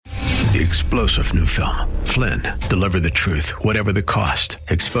the explosive new film, Flynn, Deliver the Truth, Whatever the Cost,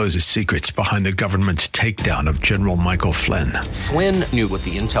 exposes secrets behind the government's takedown of General Michael Flynn. Flynn knew what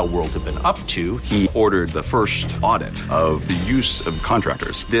the intel world had been up to. He ordered the first audit of the use of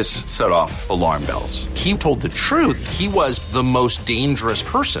contractors. This set off alarm bells. He told the truth. He was the most dangerous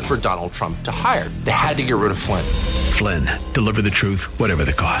person for Donald Trump to hire. They had to get rid of Flynn. Flynn, Deliver the Truth, Whatever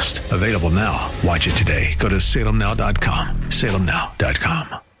the Cost. Available now. Watch it today. Go to salemnow.com.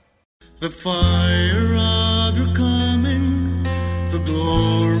 salemnow.com. The fire of your coming, the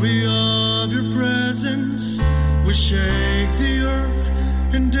glory of your presence will shake the earth,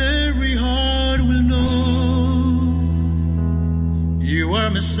 and every heart will know you are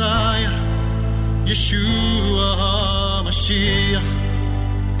Messiah, Yeshua HaMashiach,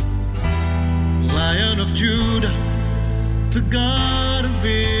 Lion of Judah, the God of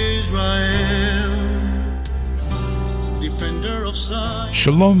Israel, defender of Zion.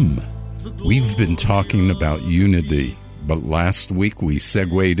 Shalom. We've been talking about unity, but last week we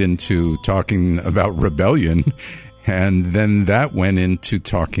segued into talking about rebellion, and then that went into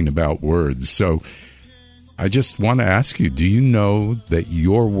talking about words. So I just want to ask you, do you know that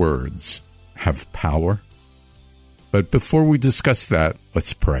your words have power? But before we discuss that,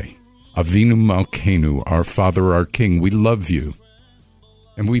 let's pray. Avinu Malkeinu, our Father, our King, we love you,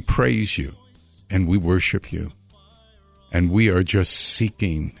 and we praise you, and we worship you, and we are just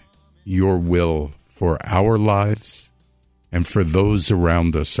seeking your will for our lives and for those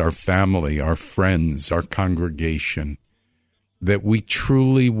around us, our family, our friends, our congregation, that we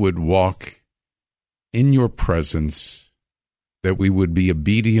truly would walk in your presence, that we would be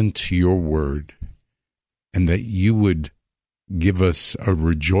obedient to your word, and that you would give us a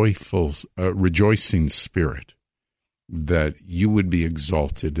rejoicing spirit, that you would be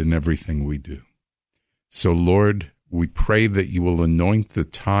exalted in everything we do. So, Lord, we pray that you will anoint the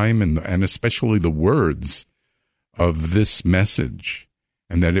time and especially the words of this message,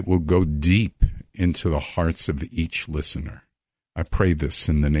 and that it will go deep into the hearts of each listener. I pray this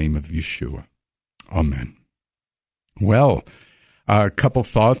in the name of Yeshua. Amen. Well, a couple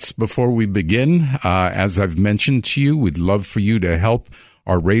thoughts before we begin. As I've mentioned to you, we'd love for you to help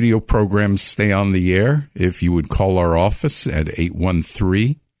our radio programs stay on the air. If you would call our office at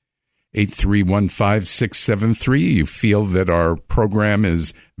 813-831-5673. You feel that our program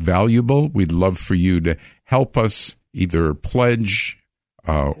is valuable, we'd love for you to help us either pledge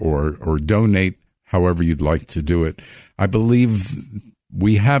or donate, however you'd like to do it. I believe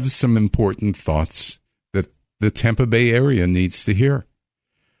we have some important thoughts that the Tampa Bay area needs to hear.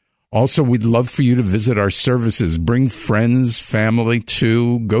 Also, we'd love for you to visit our services. Bring friends, family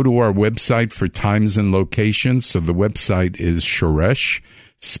too. Go to our website for times and locations. So the website is Shoresh,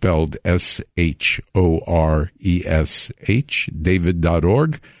 spelled SHORESH,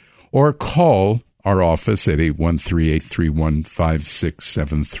 David.org, or call our office at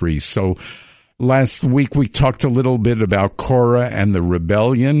 813-831-5673. So last week we talked a little bit about Korah and the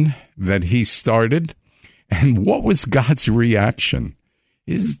rebellion that he started. And what was God's reaction?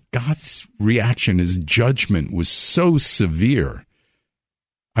 His judgment was so severe.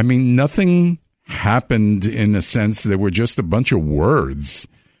 I mean, nothing happened in a sense. There were just a bunch of words.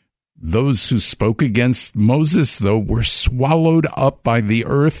 Those who spoke against Moses, though, were swallowed up by the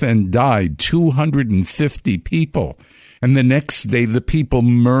earth and died, 250 people. And the next day the people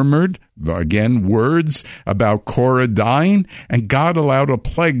murmured, again, words about Korah dying, and God allowed a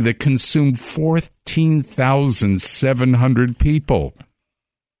plague that consumed 14,700 people.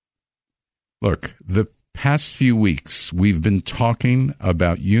 Look, the past few weeks we've been talking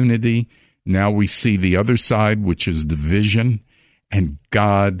about unity. Now we see the other side, which is division, and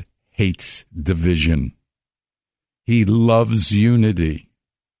God hates division. He loves unity.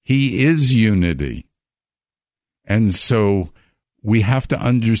 He is unity. And so we have to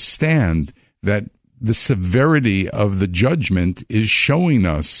understand that the severity of the judgment is showing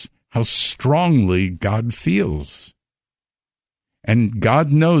us how strongly God feels. And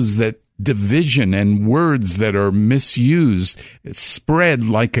God knows that division and words that are misused spread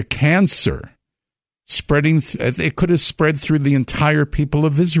like a cancer. It could have spread through the entire people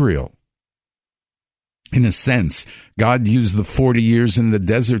of Israel. In a sense, God used the 40 years in the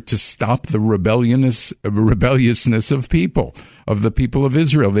desert to stop the rebelliousness of the people of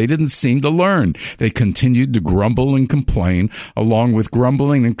Israel. They didn't seem to learn. They continued to grumble and complain. Along with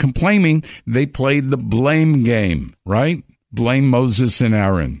grumbling and complaining, they played the blame game, right? Blame Moses and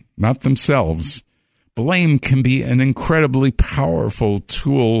Aaron, not themselves. blame can be an incredibly powerful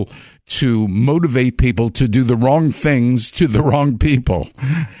tool to motivate people to do the wrong things to the wrong people.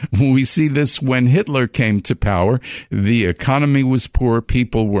 We see this when Hitler came to power. The economy was poor,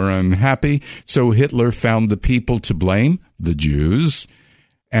 people were unhappy, so Hitler found the people to blame, the Jews,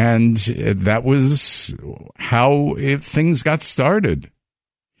 and that was how things got started.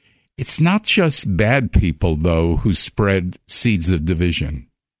 It's not just bad people, though, who spread seeds of division.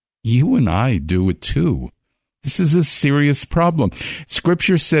 You and I do it too. This is a serious problem.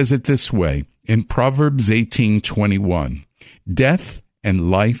 Scripture says it this way in Proverbs 18:21. Death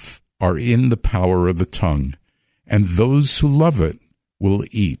and life are in the power of the tongue, and those who love it will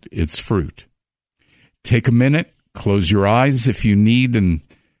eat its fruit. Take a minute, close your eyes if you need and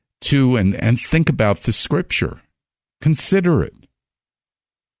think about the scripture. Consider it.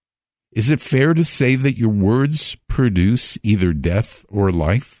 Is it fair to say that your words produce either death or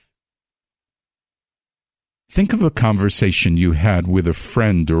life? Think of a conversation you had with a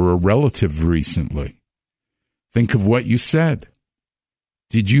friend or a relative recently. Think of what you said.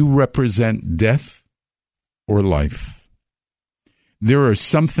 Did you represent death or life? There are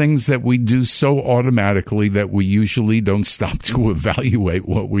some things that we do so automatically that we usually don't stop to evaluate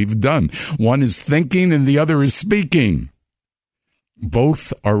what we've done. One is thinking and the other is speaking.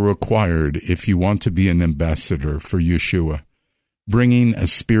 Both are required if you want to be an ambassador for Yeshua, bringing a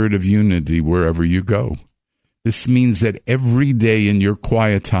spirit of unity wherever you go. This means that every day in your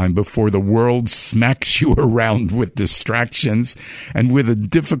quiet time before the world smacks you around with distractions and with a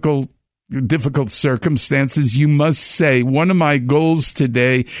difficult circumstances, you must say, one of my goals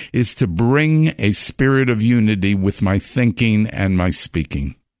today is to bring a spirit of unity with my thinking and my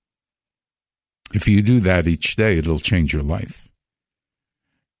speaking. If you do that each day, it'll change your life.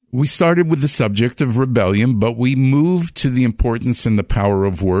 We started with the subject of rebellion, but we moved to the importance and the power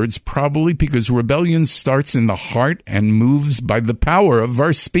of words, probably because rebellion starts in the heart and moves by the power of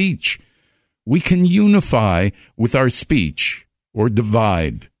our speech. We can unify with our speech or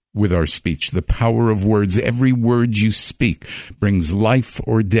divide with our speech. The power of words, every word you speak brings life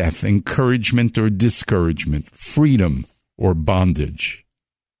or death, encouragement or discouragement, freedom or bondage,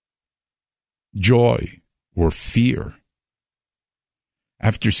 joy or fear.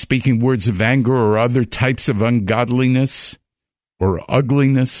 After speaking words of anger or other types of ungodliness or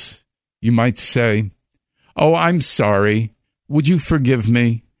ugliness, you might say, "Oh, I'm sorry. Would you forgive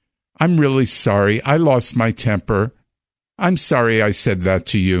me? I'm really sorry. I lost my temper. I'm sorry I said that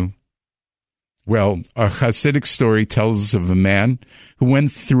to you." Well, a Hasidic story tells of a man who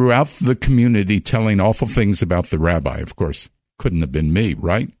went throughout the community telling awful things about the rabbi. Of course, couldn't have been me,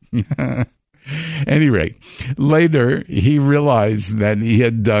 right? Any rate, later he realized that he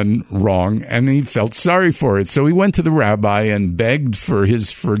had done wrong and he felt sorry for it. So he went to the rabbi and begged for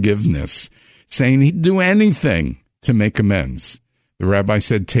his forgiveness, saying he'd do anything to make amends. The rabbi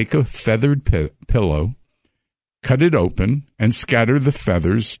said, "Take a feathered pillow, cut it open, and scatter the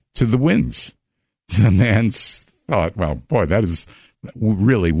feathers to the winds." The man thought, well, boy, that is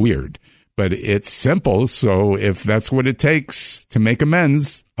really weird. But it's simple, so if that's what it takes to make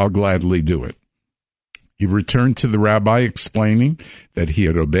amends, I'll gladly do it. He returned to the rabbi explaining that he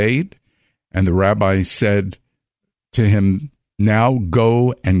had obeyed, and the rabbi said to him, "Now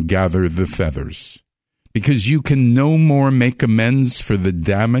go and gather the feathers, because you can no more make amends for the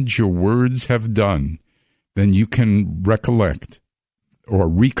damage your words have done than you can recollect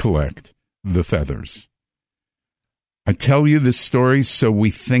the feathers." I tell you this story so we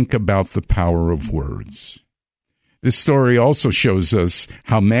think about the power of words. This story also shows us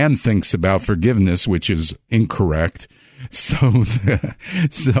how man thinks about forgiveness, which is incorrect. So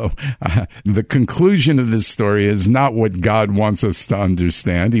the conclusion of this story is not what God wants us to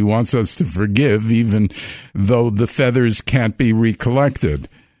understand. He wants us to forgive, even though the feathers can't be recollected.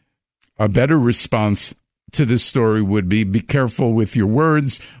 A better response to this story would be careful with your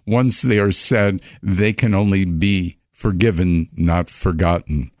words. Once they are said, they can only be forgiven, not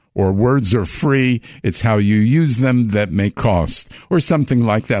forgotten. Or words are free, it's how you use them that may cost, or something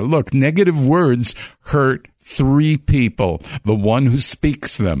like that. Look, negative words hurt three people: the one who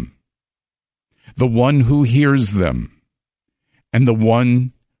speaks them, the one who hears them, and the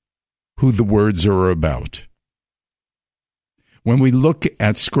one who the words are about. When we look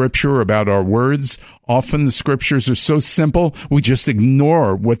at Scripture about our words, often the Scriptures are so simple, we just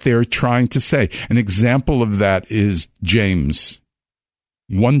ignore what they're trying to say. An example of that is James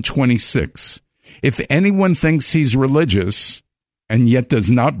 1:26. If anyone thinks he's religious and yet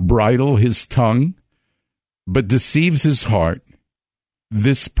does not bridle his tongue, but deceives his heart,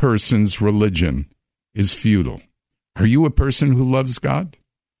 this person's religion is futile. Are you a person who loves God?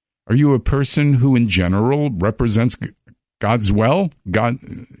 Are you a person who in general represents God's well? God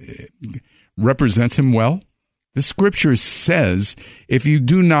represents him well? The scripture says, if you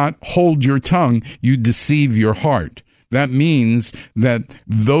do not hold your tongue, you deceive your heart. That means that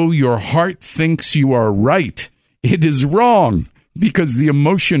though your heart thinks you are right, it is wrong because the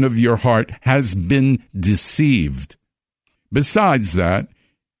emotion of your heart has been deceived. Besides that,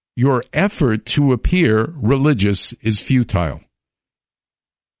 your effort to appear religious is futile.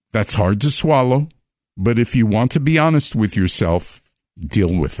 That's hard to swallow, but if you want to be honest with yourself,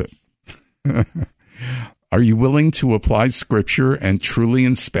 deal with it. Are you willing to apply Scripture and truly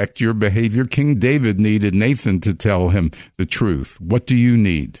inspect your behavior? King David needed Nathan to tell him the truth. What do you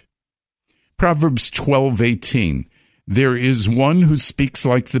need? Proverbs 12:18. There is one who speaks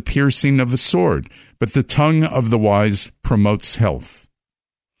like the piercing of a sword, but the tongue of the wise promotes health.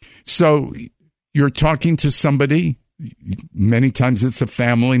 So you're talking to somebody, many times it's a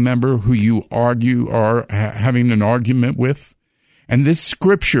family member who you are having an argument with, and this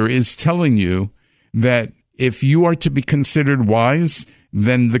scripture is telling you that if you are to be considered wise,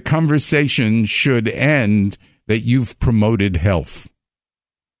 then the conversation should end that you've promoted health.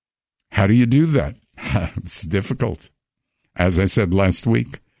 How do you do that? It's difficult. As I said last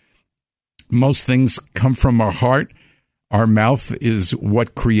week, most things come from our heart. Our mouth is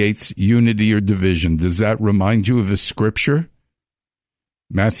what creates unity or division. Does that remind you of a scripture?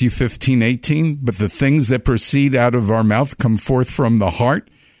 Matthew 15:18, but the things that proceed out of our mouth come forth from the heart,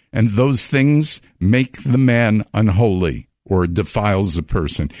 and those things make the man unholy or defiles a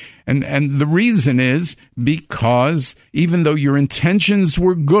person. And the reason is because even though your intentions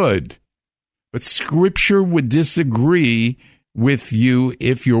were good, but Scripture would disagree with you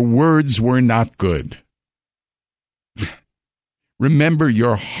if your words were not good. Remember,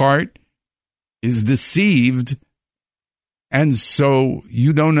 your heart is deceived, and so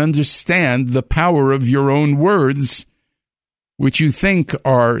you don't understand the power of your own words, which you think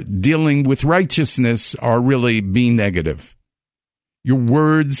are dealing with righteousness, are really being negative. Your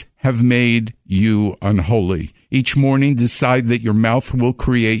words have made you unholy. Each morning, decide that your mouth will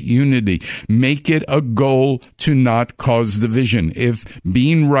create unity. Make it a goal to not cause division. If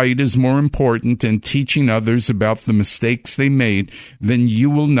being right is more important than teaching others about the mistakes they made, then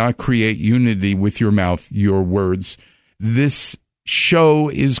you will not create unity with your mouth, your words. This show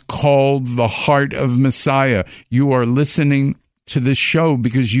is called The Heart of Messiah. You are listening to this show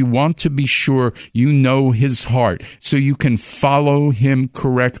because you want to be sure you know his heart so you can follow him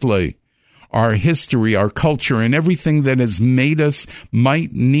correctly. Our history, our culture, and everything that has made us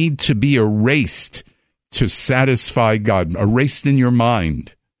might need to be erased to satisfy God, erased in your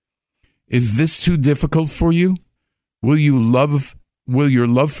mind. Is this too difficult for you? Will your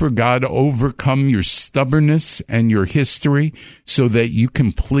love for God overcome your stubbornness and your history so that you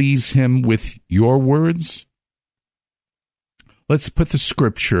can please him with your words? Let's put the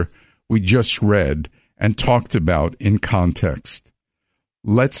scripture we just read and talked about in context.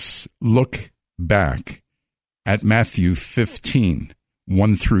 Let's look back at Matthew 15,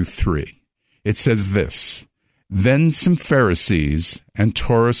 1 through 3. It says this, Then some Pharisees and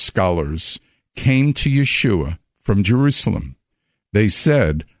Torah scholars came to Yeshua from Jerusalem. They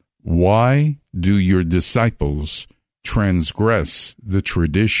said, Why do your disciples transgress the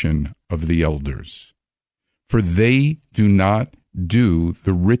tradition of the elders? For they do not do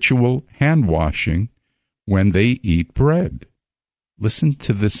the ritual hand washing when they eat bread. Listen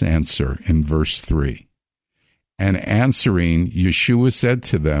to this answer in verse 3. And answering, Yeshua said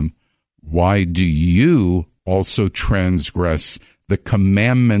to them, Why do you also transgress the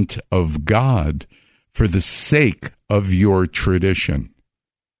commandment of God for the sake of your tradition?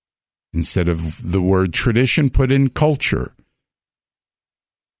 Instead of the word tradition, put in culture.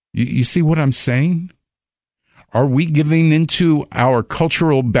 You see what I'm saying? Are we giving into our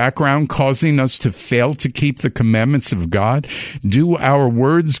cultural background causing us to fail to keep the commandments of God? Do our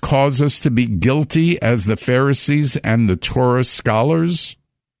words cause us to be guilty as the Pharisees and the Torah scholars?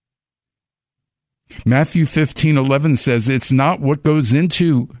 Matthew 15:11 says, It's not what goes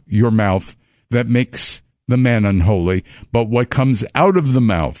into your mouth that makes the man unholy, but what comes out of the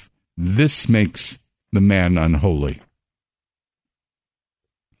mouth, this makes the man unholy.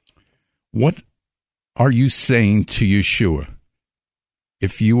 What are you saying to Yeshua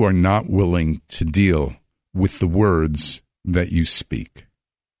if you are not willing to deal with the words that you speak?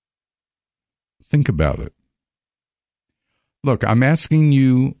 Think about it. Look, I'm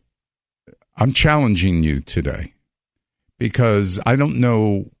challenging you today because I don't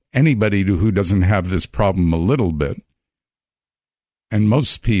know anybody who doesn't have this problem a little bit. And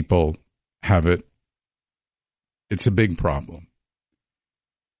most people have it. It's a big problem.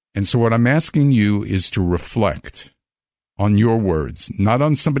 And so what I'm asking you is to reflect on your words, not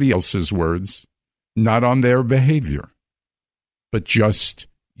on somebody else's words, not on their behavior, but just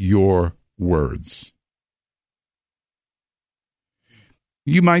your words.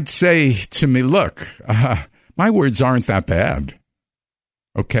 You might say to me, look, my words aren't that bad.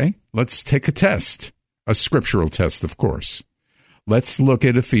 Okay, let's take a test, a scriptural test, of course. Let's look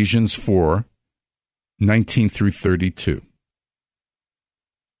at Ephesians 4, 19 through 32.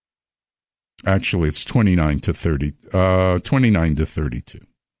 Actually, it's 29 to 32.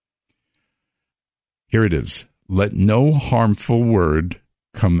 Here it is. Let no harmful word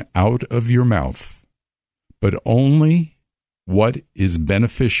come out of your mouth, but only what is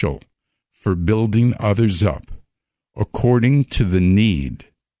beneficial for building others up according to the need,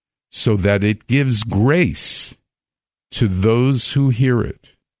 so that it gives grace to those who hear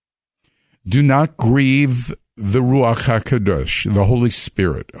it. Do not grieve the Ruach HaKadosh, the Holy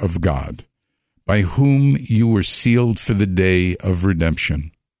Spirit of God, by whom you were sealed for the day of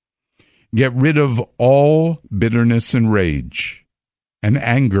redemption. Get rid of all bitterness and rage, and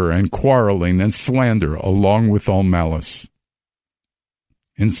anger and quarreling and slander, along with all malice.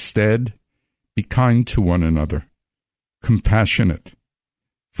 Instead, be kind to one another, compassionate,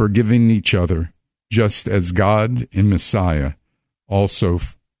 forgiving each other, just as God in Messiah also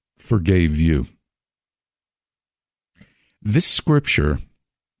forgave you. This scripture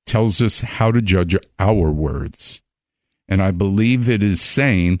tells us how to judge our words. And I believe it is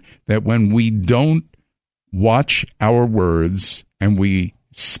saying that when we don't watch our words and we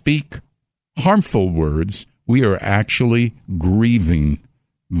speak harmful words, we are actually grieving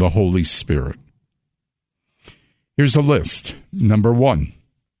the Holy Spirit. Here's a list. Number 1,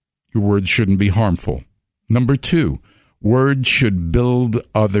 your words shouldn't be harmful. Number 2, words should build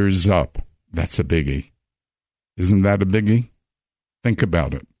others up. That's a biggie. Isn't that a biggie? Think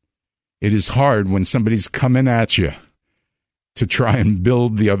about it. It is hard when somebody's coming at you to try and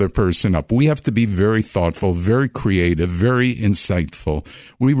build the other person up. We have to be very thoughtful, very creative, very insightful.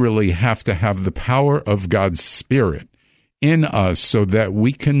 We really have to have the power of God's Spirit in us so that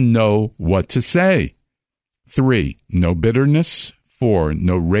we can know what to say. 3, no bitterness. 4,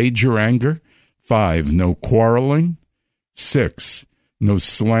 no rage or anger. 5, no quarreling. 6, no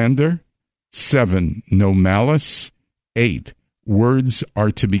slander. 7, no malice. 8, words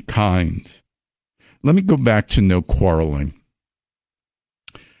are to be kind. Let me go back to no quarreling.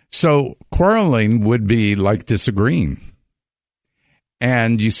 So quarreling would be like disagreeing.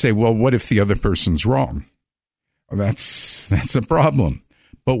 And you say, well, what if the other person's wrong? Well, that's a problem.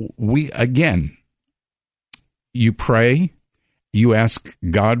 But you pray, you ask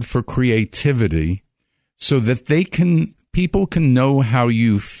God for creativity so that people can know how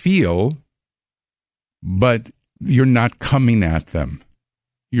you feel, but you're not coming at them.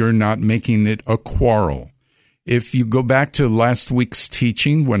 You're not making it a quarrel. If you go back to last week's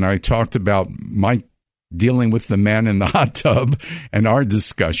teaching when I talked about my dealing with the man in the hot tub and our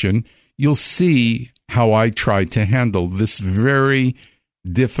discussion, you'll see how I try to handle this very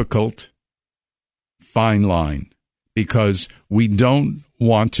difficult fine line, because we don't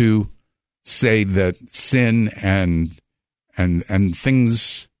want to say that sin and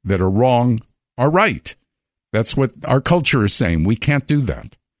things that are wrong are right. That's what our culture is saying. We can't do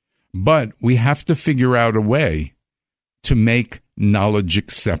that. But we have to figure out a way to make knowledge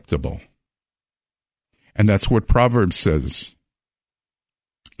acceptable. And that's what Proverbs says.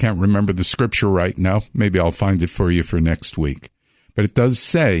 Can't remember the scripture right now. Maybe I'll find it for you for next week. But it does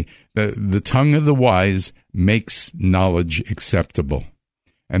say that the tongue of the wise makes knowledge acceptable.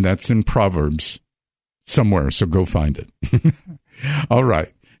 And that's in Proverbs somewhere, so go find it. All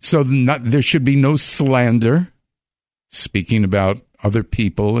right. So there should be no slander, speaking about other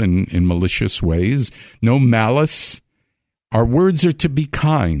people in malicious ways. No malice. Our words are to be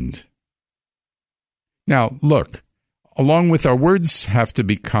kind. Now, look, along with our words have to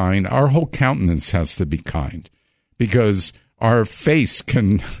be kind, our whole countenance has to be kind, because our face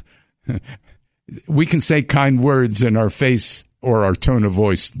we can say kind words and our face or our tone of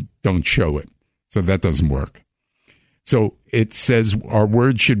voice don't show it. So that doesn't work. So it says our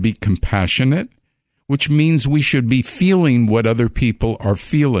words should be compassionate, which means we should be feeling what other people are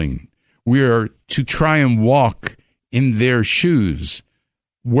feeling. We are to try and walk in their shoes.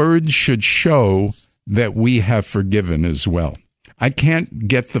 Words should show that we have forgiven as well. I can't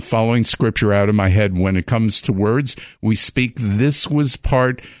get the following scripture out of my head when it comes to words we speak. This was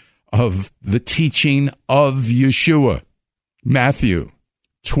part of the teaching of Yeshua. Matthew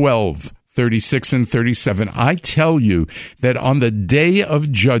 12, 36 and 37. I tell you that on the day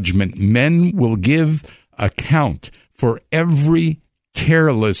of judgment, men will give account for every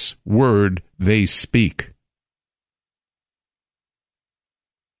careless word they speak.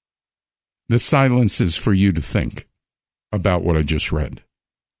 The silence is for you to think about what I just read.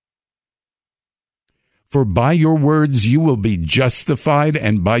 For by your words you will be justified,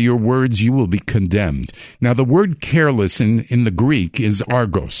 and by your words you will be condemned. Now, the word careless in the Greek is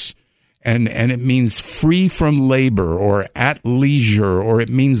argos, and it means free from labor or at leisure, or it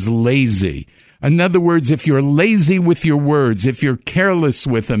means lazy. In other words, if you're lazy with your words, if you're careless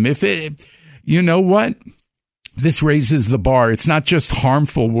with them, you know what? This raises the bar. It's not just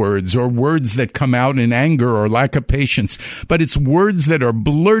harmful words or words that come out in anger or lack of patience, but it's words that are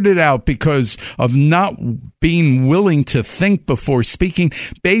blurted out because of not being willing to think before speaking.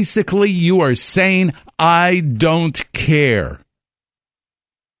 Basically, you are saying, I don't care,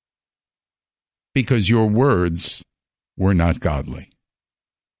 because your words were not godly.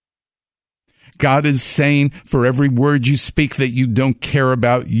 God is saying, for every word you speak that you don't care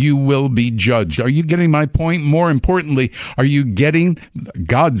about, you will be judged. Are you getting my point? More importantly, are you getting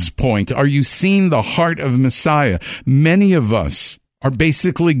God's point? Are you seeing the heart of Messiah? Many of us are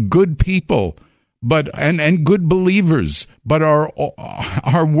basically good people, and good believers, but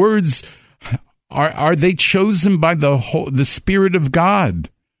our words, are they chosen by the Spirit of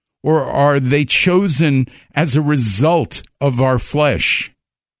God, or are they chosen as a result of our flesh?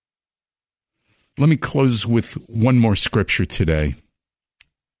 Let me close with one more scripture today.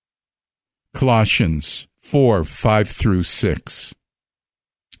 Colossians 4:5-6.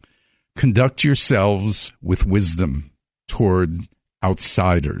 Conduct yourselves with wisdom toward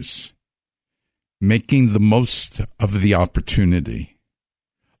outsiders, making the most of the opportunity.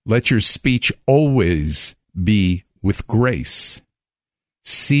 Let your speech always be with grace,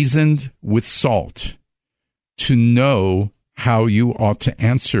 seasoned with salt, to know how you ought to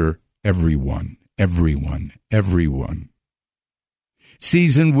answer everyone.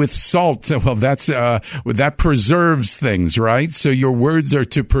 Seasoned with salt. Well, that preserves things, right? So your words are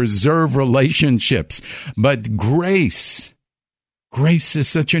to preserve relationships. But grace is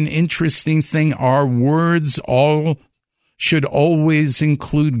such an interesting thing. Our words should always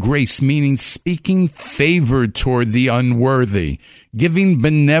include grace, meaning speaking favor toward the unworthy, giving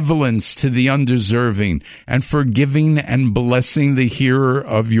benevolence to the undeserving, and forgiving and blessing the hearer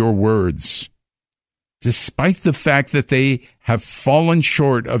of your words, despite the fact that they have fallen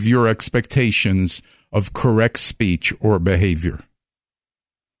short of your expectations of correct speech or behavior.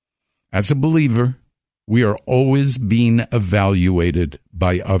 As a believer, we are always being evaluated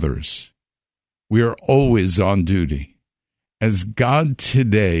by others. We are always on duty. Ask God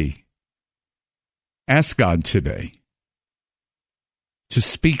today to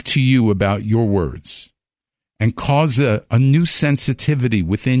speak to you about your words and cause a new sensitivity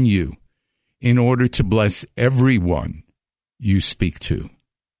within you in order to bless everyone you speak to.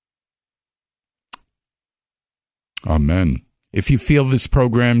 Amen. If you feel this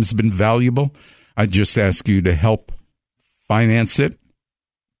program's been valuable, I just ask you to help finance it,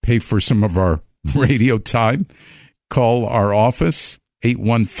 pay for some of our radio time. Call our office,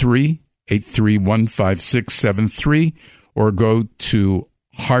 813-831-5673, or go to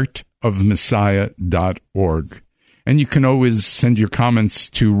heartofmessiah.org. And you can always send your comments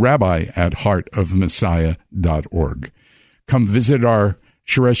to rabbi@heartofmessiah.org. Come visit our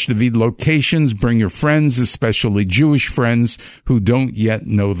Shoresh David locations. Bring your friends, especially Jewish friends who don't yet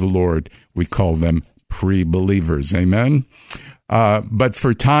know the Lord. We call them pre-believers. Amen? But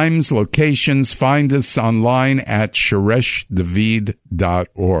for times, locations, find us online at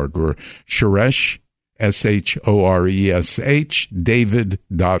ShoreshDavid.org or Shoresh, SHORESH,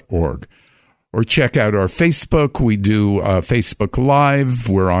 David.org. Or check out our Facebook. We do Facebook Live.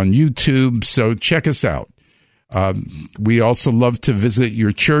 We're on YouTube, so check us out. We also love to visit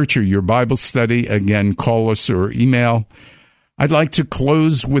your church or your Bible study. Again, call us or email. I'd like to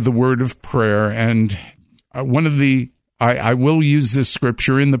close with a word of prayer, and I will use this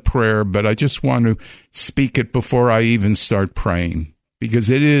scripture in the prayer, but I just want to speak it before I even start praying, because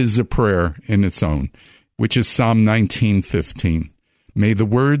it is a prayer in its own, which is Psalm 19:15. May the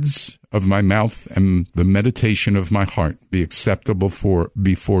words of my mouth and the meditation of my heart be acceptable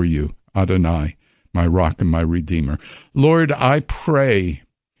before you, Adonai, my rock and my redeemer. Lord, I pray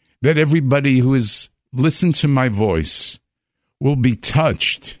that everybody who has listened to my voice will be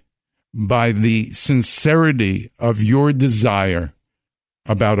touched by the sincerity of your desire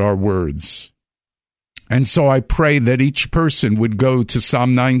about our words. And so I pray that each person would go to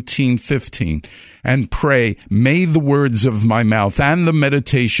Psalm 19:15 and pray, may the words of my mouth and the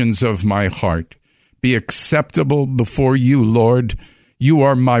meditations of my heart be acceptable before you, Lord. You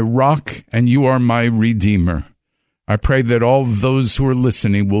are my rock and you are my redeemer. I pray that all those who are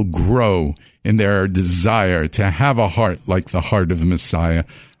listening will grow in their desire to have a heart like the heart of the Messiah.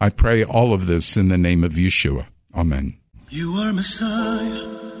 I pray all of this in the name of Yeshua. Amen. You are Messiah,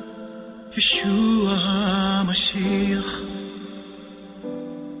 Yeshua HaMashiach,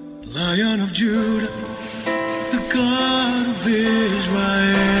 Lion of Judah, the God of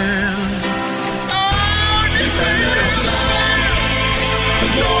Israel. Oh, the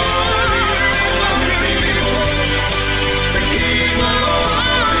Lord of people, the King of all.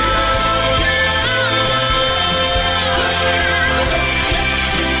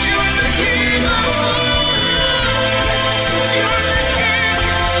 You're the King of all. You're the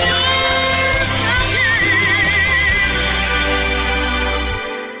King.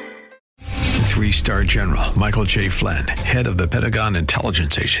 Three-star General Michael J. Flynn, head of the Pentagon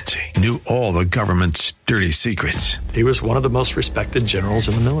Intelligence Agency, knew all the government's dirty secrets. He was one of the most respected generals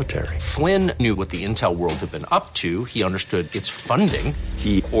in the military. Flynn knew what the intel world had been up to. He understood its funding.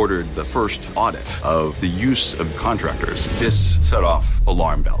 He ordered the first audit of the use of contractors. This set off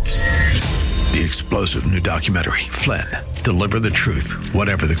alarm bells. The explosive new documentary, Flynn, Deliver the Truth,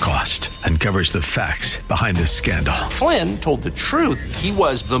 Whatever the Cost, uncovers the facts behind this scandal. Flynn told the truth. He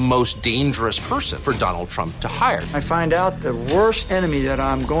was the most dangerous person for Donald Trump to hire. I find out the worst enemy that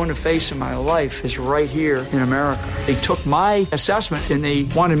I'm going to face in my life is right here in America. They took my assessment and they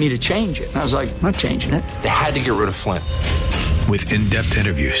wanted me to change it. And I was like, I'm not changing it. They had to get rid of Flynn. With in-depth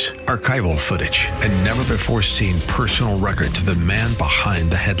interviews, archival footage, and never-before-seen personal records of the man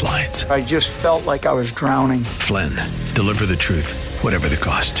behind the headlines. I just felt like I was drowning. Flynn, Deliver the Truth, Whatever the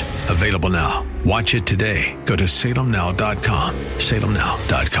Cost. Available now. Watch it today. Go to salemnow.com.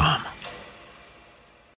 salemnow.com.